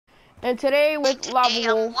And today with Today I'm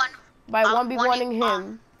Lavawolf by 1v1ing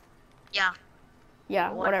him. Yeah.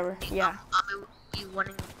 Yeah, whatever. Yeah. I'll be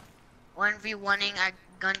 1v1ing a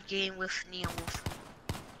gun game with Wolf.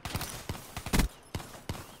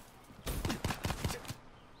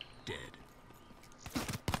 Dead.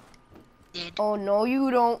 Oh no you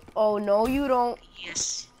don't. Oh no you don't.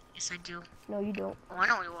 Yes. Yes I do. No you don't. Oh I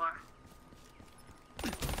know you are.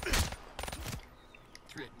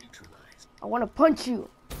 Threat neutralized. I wanna punch you.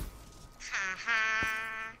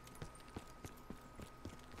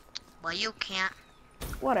 Well you can't.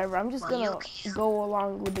 Whatever, I'm just gonna go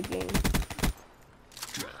along with the game.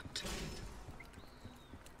 Dropped.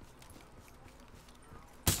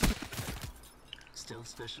 Stealth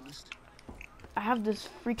specialist. I have this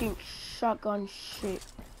freaking shotgun shit.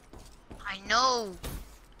 I know.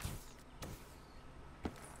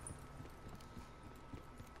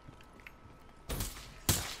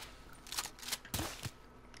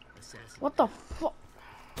 What the fuck?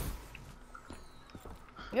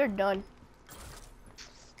 You're done.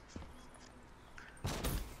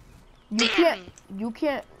 You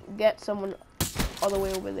can't get someone all the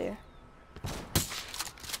way over there.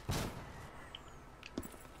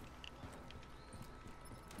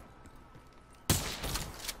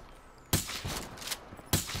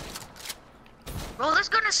 Bro, this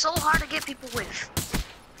gun is so hard to get people with.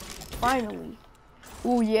 Finally.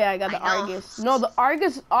 Oh yeah, I got the Argus. No, the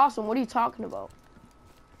Argus is awesome. What are you talking about?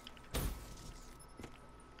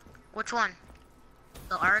 Which one?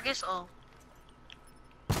 The Argus? Oh.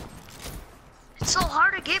 It's so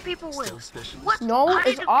hard to get people with. What? No,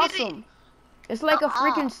 it's awesome. It's like a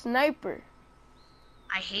freaking sniper.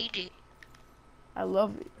 I hate it. I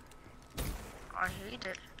love it. I hate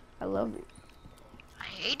it. I love it. I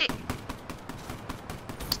hate it.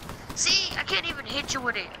 See, I can't even hit you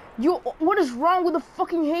with it. What is wrong with the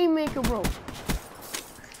fucking haymaker, bro?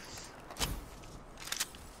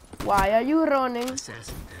 Why are you running?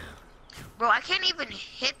 Bro, I can't even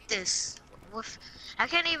hit this. I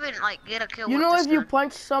can't even like get a kill. You know, if you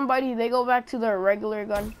punch somebody, they go back to their regular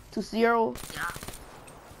gun to 0. Yeah.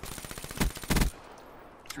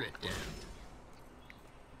 Threat down.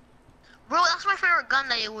 Bro, that's my favorite gun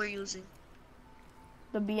that you were using.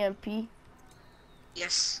 The BMP.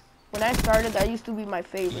 Yes. When I started, that used to be my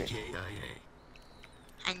favorite.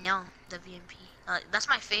 I know, the VMP. That's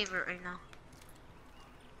my favorite right now.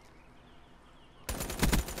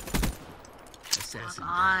 Assassin. Oh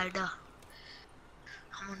my God.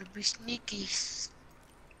 I'm gonna be sneaky.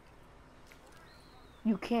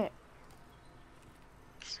 You can't.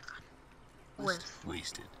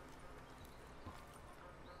 Wasted.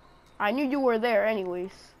 I knew you were there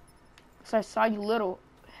anyways. Cause I saw you little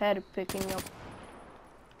head picking up.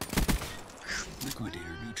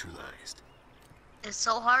 Liquidator neutralized. It's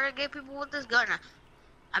so hard to get people with this gun.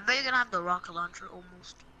 I bet you're gonna have the rocket launcher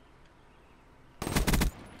almost.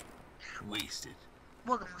 Wasted.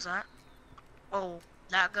 What gun was that? Oh,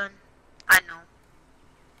 that gun. I know.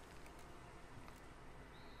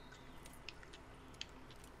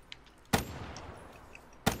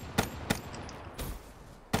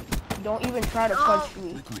 Don't even try to punch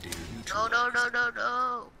me. No, no, no, no,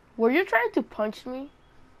 no. Were you trying to punch me?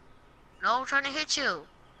 No, I'm trying to hit you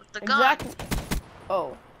with the gun. Exactly.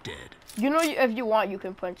 Oh. Dead. You know, if you want, you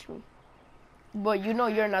can punch me. But you know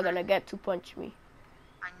you're not gonna get to punch me.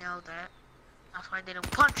 I know that. That's why I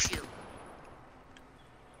didn't punch you.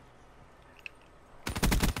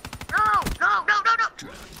 No, no, no, no,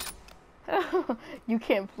 no. You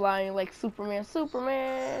can't fly like Superman.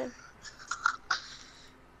 Superman.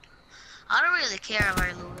 I don't really care if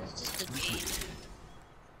I lose. It's just a game.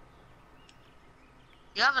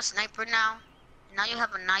 You have a sniper now. Now you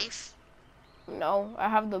have a knife. No, I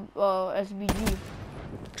have the SBG.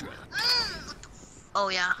 Oh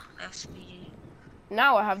yeah, SBG.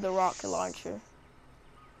 Now I have the rocket launcher.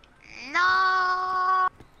 No.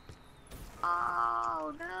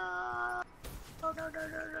 Oh no. Oh no no no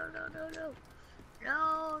no no no no.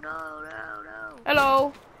 No no no no.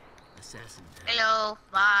 Hello. Assassin. Hello.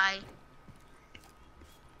 Bye.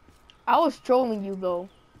 I was trolling you though.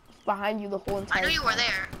 Behind you the whole entire time. I knew you were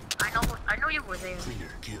there. I know you were there.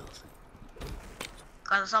 Clear killed.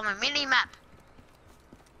 Cause it's on my mini map.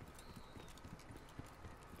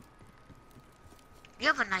 You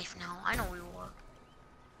have a knife now. I know you are.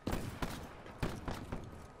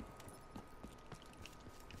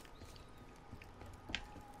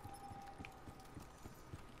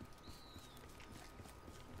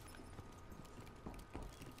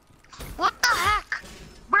 What the heck?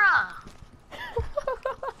 Bruh!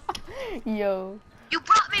 Yo. You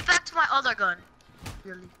brought me back to my other gun.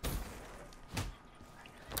 Really?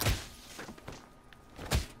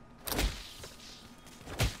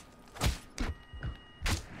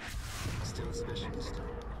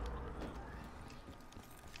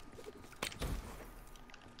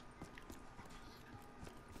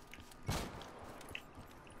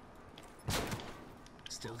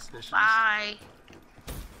 Stealth specialist. Bye.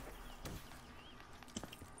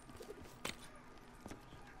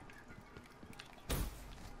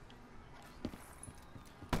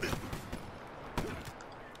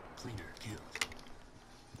 Cleaner killed.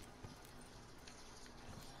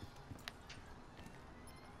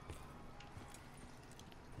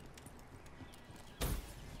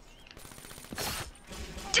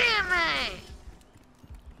 Damn it!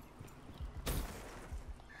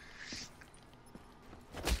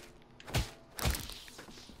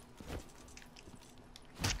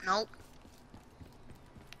 Nope.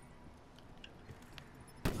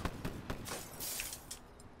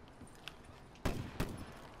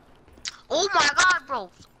 Oh my god, bro.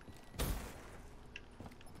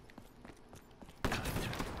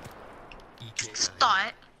 EKI.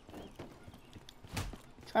 Start.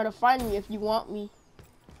 Try to find me if you want me.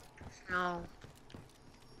 No.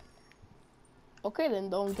 Okay, then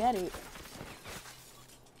don't get it.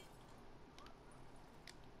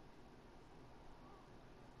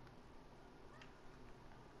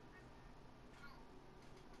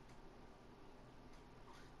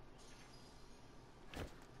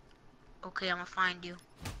 Okay, I'm gonna find you.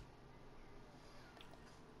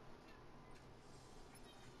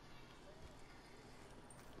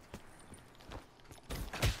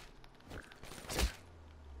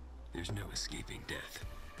 There's no escaping death.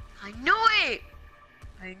 I knew it!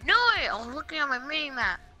 I knew it! I was looking at my mini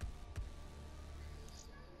map.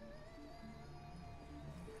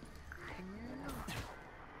 I knew it.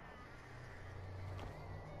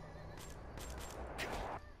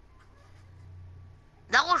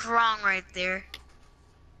 That was wrong right there.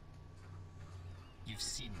 You've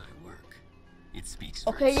seen my work. It speaks.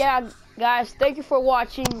 Okay, yeah, guys, thank you for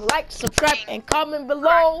watching. Like, subscribe, and comment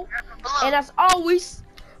below. And as always,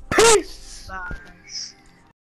 peace. Guys.